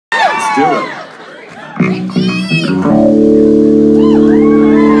do it.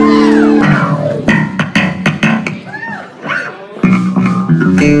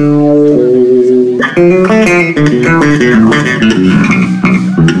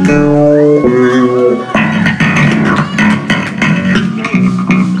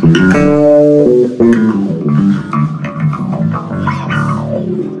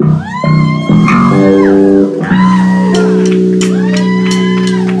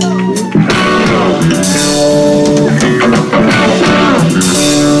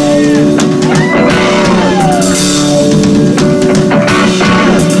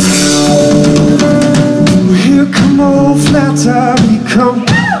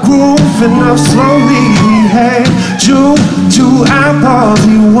 Grooving up slowly, he had you to eyeballs,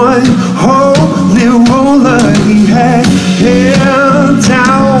 he one holy roller, he had hair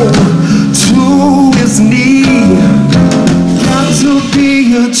down to his knee. Got to be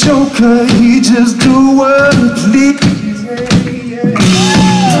a joker, he just do what he please.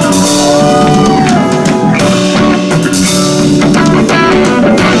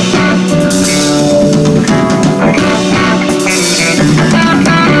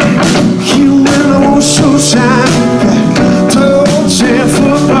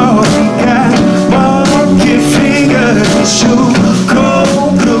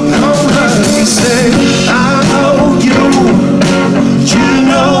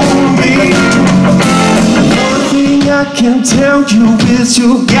 I can tell you is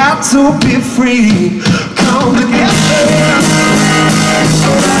you got to be free. Come together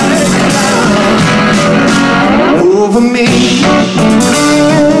right now over me.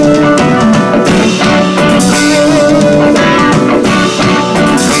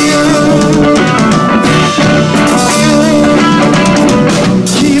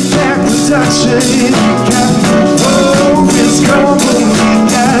 Keep back production. Got it's going.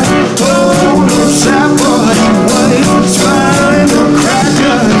 Got no side boy. Trying to crack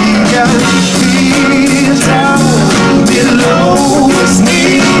her, he got feet down below his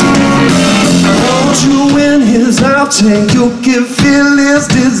knee. Hold you in his arms and you can feel his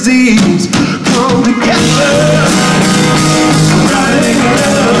disease. Come together right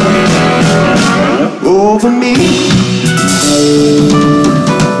now over me.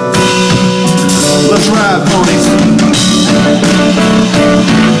 Let's ride, ponies.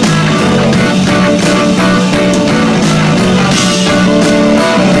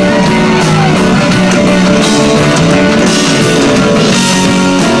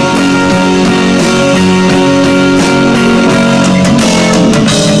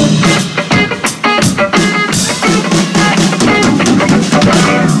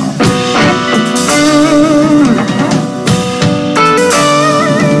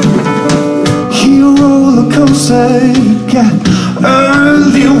 He got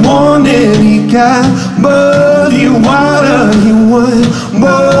early warning, he got muddy water, he want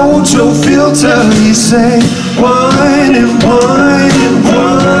mojo filter, he say one and one and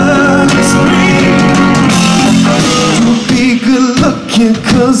one is three. To be good looking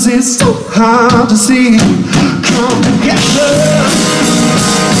cause it's so hard to see. Come together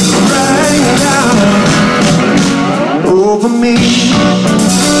right now over me.